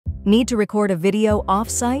Need to record a video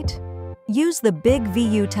off-site? Use the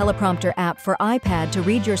BIGVU Teleprompter app for iPad to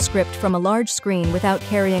read your script from a large screen without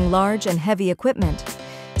carrying large and heavy equipment.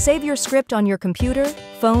 Save your script on your computer,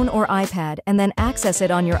 phone, or iPad and then access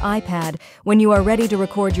it on your iPad when you are ready to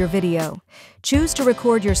record your video. Choose to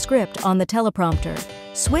record your script on the teleprompter.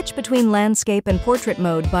 Switch between landscape and portrait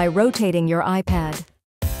mode by rotating your iPad.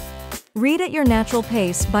 Read at your natural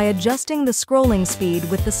pace by adjusting the scrolling speed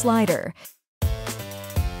with the slider.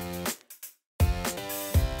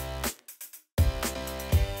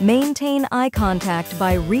 Maintain eye contact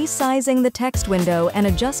by resizing the text window and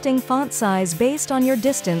adjusting font size based on your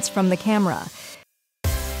distance from the camera.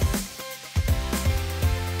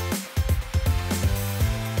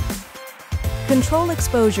 Control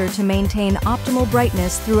exposure to maintain optimal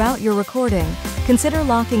brightness throughout your recording. Consider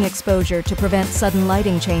locking exposure to prevent sudden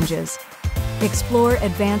lighting changes. Explore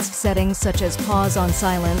advanced settings such as pause on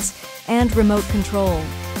silence and remote control,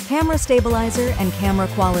 camera stabilizer, and camera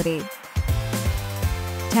quality.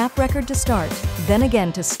 Tap record to start, then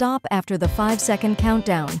again to stop after the 5-second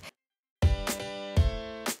countdown.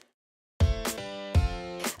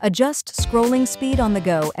 Adjust scrolling speed on the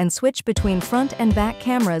go and switch between front and back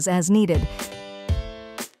cameras as needed.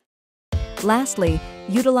 Lastly,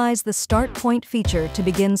 utilize the Start Point feature to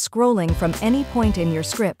begin scrolling from any point in your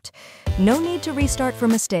script. No need to restart for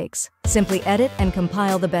mistakes. Simply edit and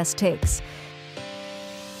compile the best takes.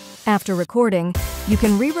 After recording, you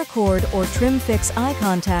can re-record or trim-fix eye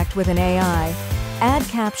contact with an AI, add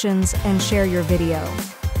captions, and share your video.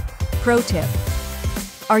 Pro tip: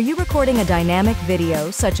 are you recording a dynamic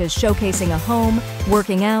video such as showcasing a home,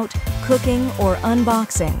 working out, cooking, or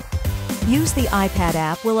unboxing? Use the iPad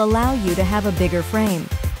app will allow you to have a bigger frame.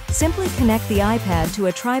 Simply connect the iPad to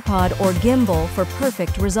a tripod or gimbal for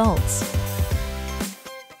perfect results.